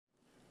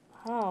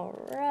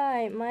All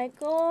right,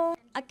 Michael.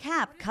 A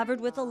cap covered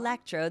with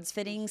electrodes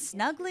fitting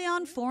snugly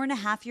on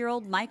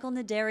 4.5-year-old Michael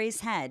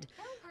Naderi's head,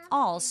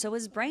 all so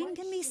his brain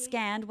can be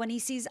scanned when he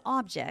sees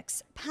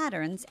objects,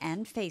 patterns,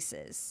 and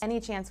faces. Any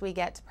chance we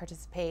get to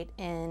participate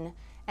in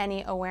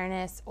any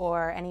awareness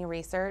or any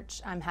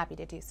research, I'm happy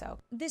to do so.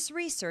 This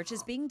research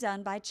is being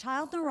done by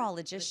child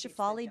neurologist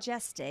Shefali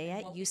Jeste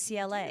at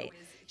UCLA.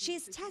 She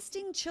is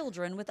testing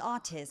children with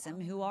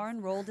autism who are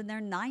enrolled in their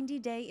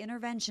 90-day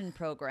intervention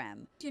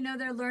program. Do you know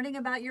they're learning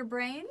about your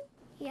brain?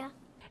 Yeah.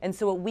 And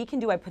so what we can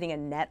do by putting a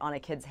net on a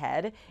kid's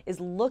head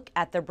is look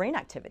at their brain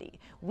activity.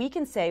 We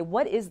can say,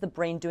 what is the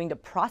brain doing to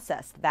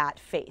process that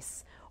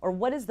face? Or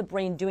what is the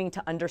brain doing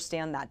to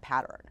understand that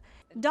pattern?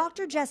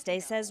 Dr.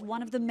 Jeste says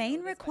one of the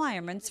main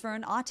requirements for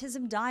an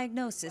autism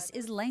diagnosis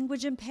is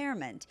language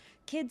impairment.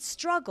 Kids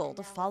struggle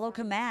to follow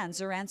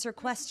commands or answer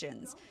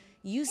questions.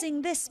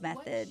 Using this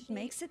method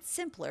makes it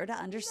simpler to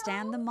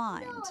understand the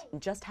mind.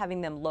 Just having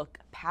them look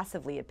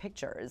passively at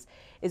pictures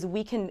is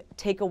we can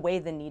take away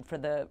the need for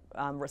the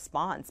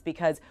response,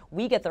 because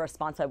we get the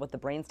response by what the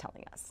brain's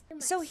telling us.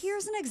 So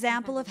here's an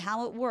example of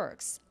how it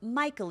works.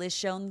 Michael is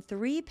shown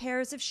 3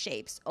 pairs of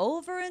shapes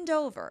over and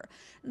over.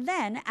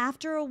 Then,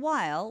 after a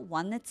while,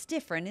 one that's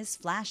different is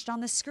flashed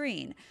on the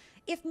screen.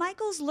 If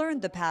Michael's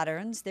learned the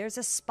patterns, there's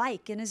a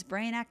spike in his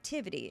brain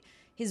activity.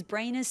 His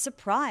brain is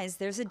surprised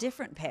there's a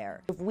different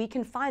pair. If we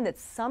can find that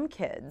some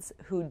kids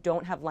who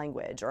don't have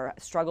language or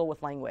struggle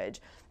with language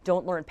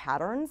don't learn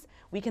patterns,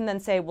 we can then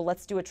say, well,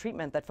 let's do a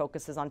treatment that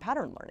focuses on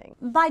pattern learning.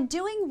 By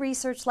doing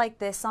research like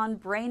this on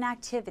brain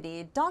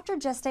activity, Dr.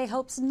 Jeste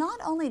hopes not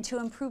only to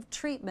improve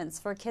treatments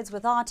for kids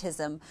with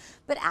autism,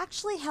 but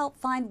actually help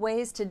find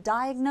ways to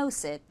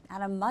diagnose it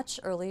at a much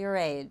earlier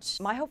age.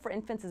 My hope for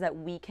infants is that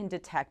we can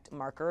detect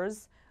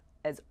markers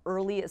as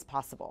early as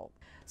possible,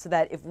 so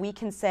that if we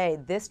can say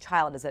this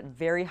child is at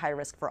very high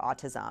risk for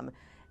autism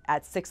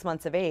at 6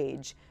 months of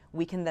age,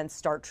 we can then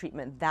start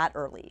treatment that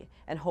early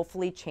and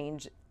hopefully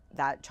change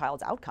that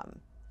child's outcome,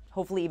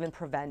 hopefully even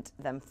prevent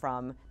them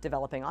from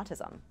developing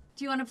autism.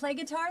 Do you want to play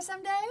guitar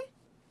someday?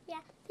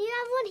 Yeah. Do you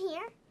have one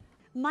here?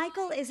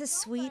 Michael is a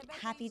sweet,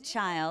 happy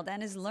child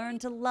and has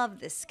learned to love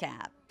this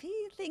cap.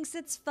 He thinks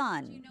it's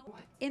fun.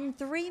 In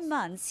 3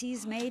 months,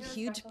 he's made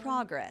huge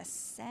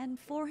progress, and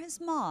for his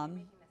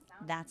mom,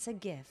 that's a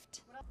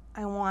gift.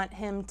 I want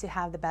him to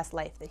have the best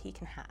life that he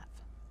can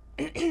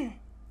have.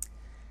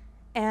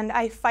 And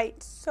I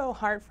fight so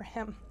hard for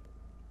him.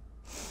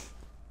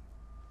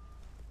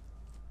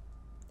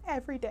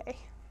 Every day.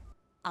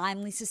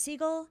 I'm Lisa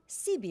Siegell,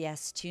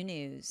 CBS 2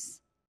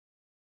 News.